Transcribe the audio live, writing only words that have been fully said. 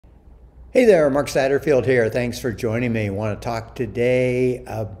Hey there, Mark Satterfield here. Thanks for joining me. I want to talk today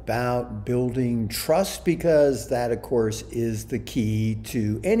about building trust because that, of course, is the key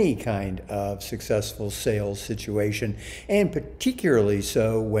to any kind of successful sales situation, and particularly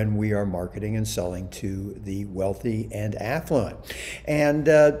so when we are marketing and selling to the wealthy and affluent. And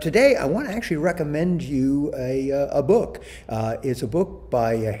today I want to actually recommend you a book. It's a book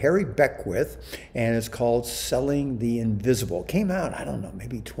by Harry Beckwith, and it's called Selling the Invisible. It came out, I don't know,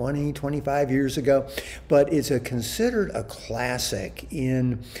 maybe 25 years ago, but it's considered a classic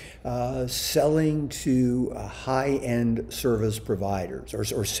in selling to high-end service providers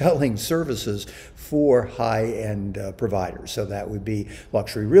or selling services for high-end providers. So that would be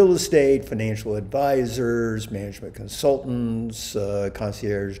luxury real estate, financial advisors, management consultants,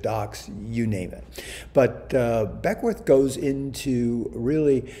 concierge docs, you name it. But Beckwith goes into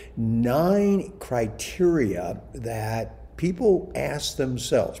really 9 criteria that people ask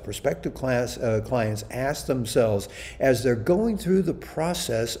themselves, prospective clients ask themselves as they're going through the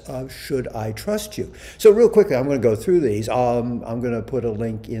process of, should I trust you? So real quickly, I'm going to go through these. I'm going to put a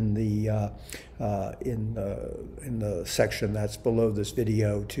link in the section that's below this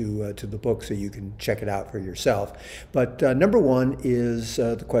video to the book so you can check it out for yourself. But number one is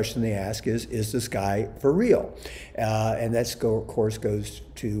the question they ask is this guy for real? And that, of course, goes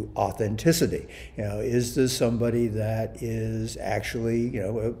to authenticity. Is this somebody that is actually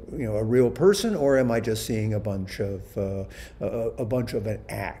a real person, or am I just seeing a bunch of an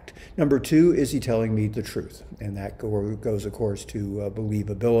act? Number two, is he telling me the truth? And that goes, of course, to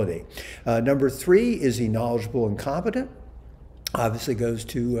believability. Number three, is he knowledgeable and competent? Obviously goes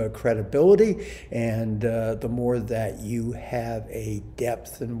to credibility, and the more that you have a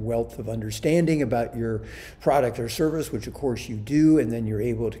depth and wealth of understanding about your product or service, which of course you do, and then you're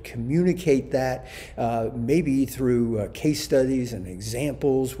able to communicate that maybe through case studies and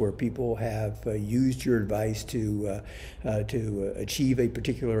examples where people have used your advice to achieve a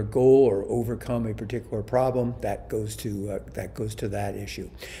particular goal or overcome a particular problem, that goes to that issue.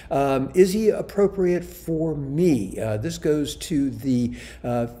 Is he appropriate for me? This goes to the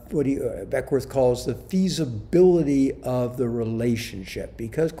what Beckwith calls the feasibility of the relationship,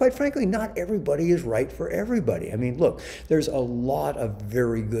 because quite frankly, not everybody is right for everybody. I mean, look, there's a lot of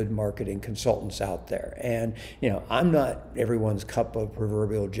very good marketing consultants out there, and I'm not everyone's cup of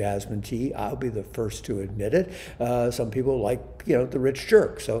proverbial jasmine tea. I'll be the first to admit it. Some people like the rich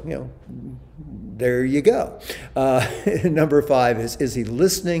jerk, so there you go. Number five is he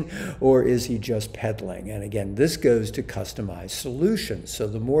listening, or is he just peddling? And again, this goes to customized solutions. So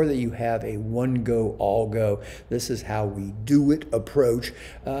the more that you have a one go, all go, this is how we do it approach,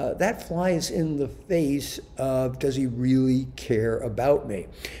 that flies in the face of, does he really care about me?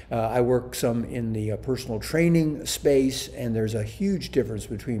 I work some in the personal training space, and there's a huge difference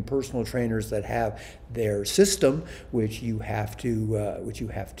between personal trainers that have their system, which you have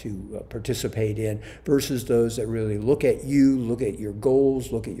to participate in, versus those that really look at you, look at your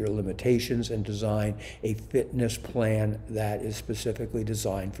goals, look at your limitations, and design a fitness plan that is specifically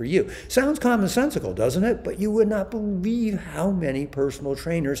designed for you. Sounds commonsensical, doesn't it? But you would not believe how many personal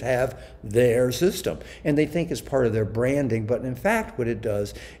trainers have their system, and they think it's part of their branding, but in fact what it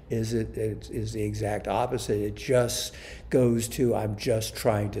does is it is the exact opposite. It just goes to, I'm just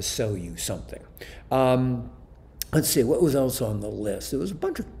trying to sell you something. Let's see, what was else on the list? There was a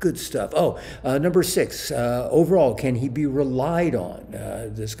bunch of good stuff. Number 6, overall, can he be relied on?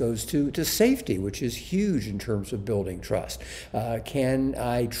 This goes to safety, which is huge in terms of building trust. Can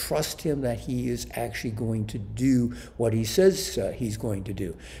I trust him that he is actually going to do what he says he's going to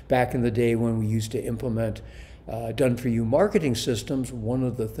do? Back in the day when we used to implement done-for-you marketing systems, one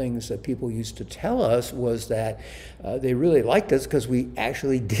of the things that people used to tell us was that they really liked us because we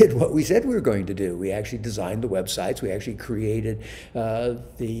actually did what we said we were going to do. We actually designed the websites. We actually created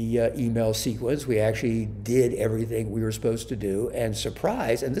the email sequence. We actually did everything we were supposed to do. And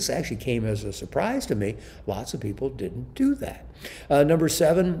surprise, and this actually came as a surprise to me, lots of people didn't do that. Number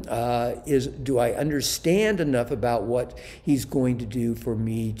 7 is, do I understand enough about what he's going to do for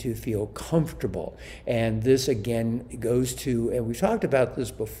me to feel comfortable? And this again goes to, and we talked about this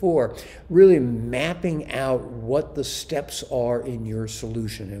before, really mapping out what the steps are in your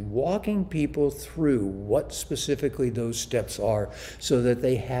solution and walking people through what specifically those steps are so that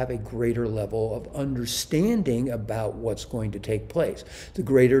they have a greater level of understanding about what's going to take place. The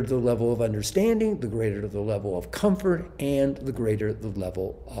greater the level of understanding, the greater the level of comfort, and the greater the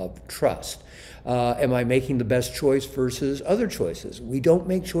level of trust. Am I making the best choice versus other choices? We don't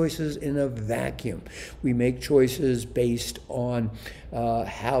make choices in a vacuum. We make choices based on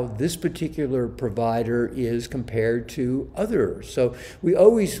how this particular provider is compared to others. So we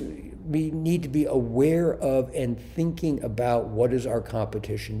always we need to be aware of and thinking about what is our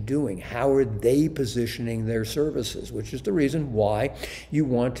competition doing? How are they positioning their services? Which is the reason why you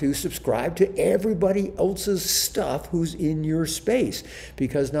want to subscribe to everybody else's stuff who's in your space.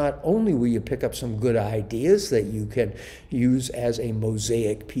 Because not only will you pick up some good ideas that you can use as a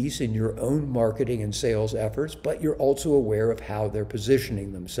mosaic piece in your own marketing and sales efforts, but you're also aware of how they're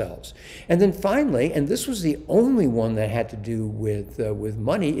positioning themselves. And then finally, and this was the only one that had to do with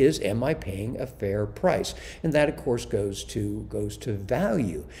money, is am I paying a fair price? And that, of course, goes to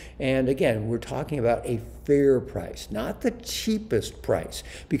value. And again, we're talking about a fair price, not the cheapest price,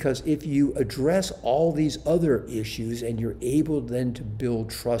 because if you address all these other issues and you're able then to build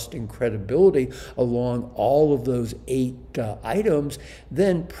trust and credibility along all of those 8 items,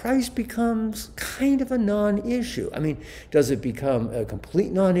 then price becomes kind of a non-issue. I mean, does it become a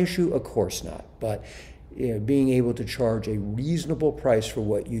complete non-issue? Of course not. But being able to charge a reasonable price for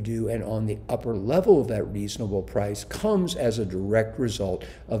what you do, and on the upper level of that reasonable price, comes as a direct result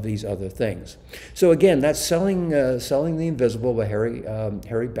of these other things. So again, that's Selling the Invisible by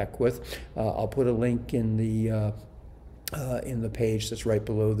Harry Beckwith. I'll put a link in the page that's right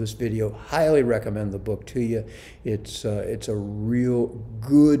below this video. Highly recommend the book to you. It's a real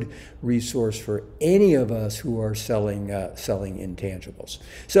good resource for any of us who are selling intangibles.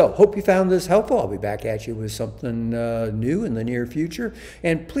 So hope you found this helpful. I'll be back at you with something new in the near future.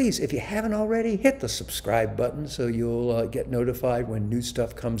 And please, if you haven't already, hit the subscribe button so you'll get notified when new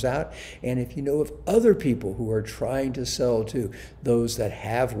stuff comes out. And if you know of other people who are trying to sell to those that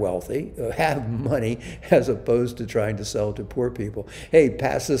have money, as opposed to trying to sell to poor people, hey,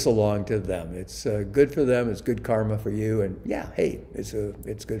 pass this along to them. It's good for them. It's good karma for you, and yeah, hey,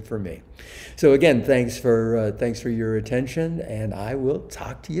 it's good for me. So again, thanks for your attention, and I will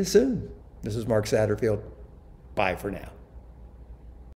talk to you soon. This is Mark Satterfield. Bye for now.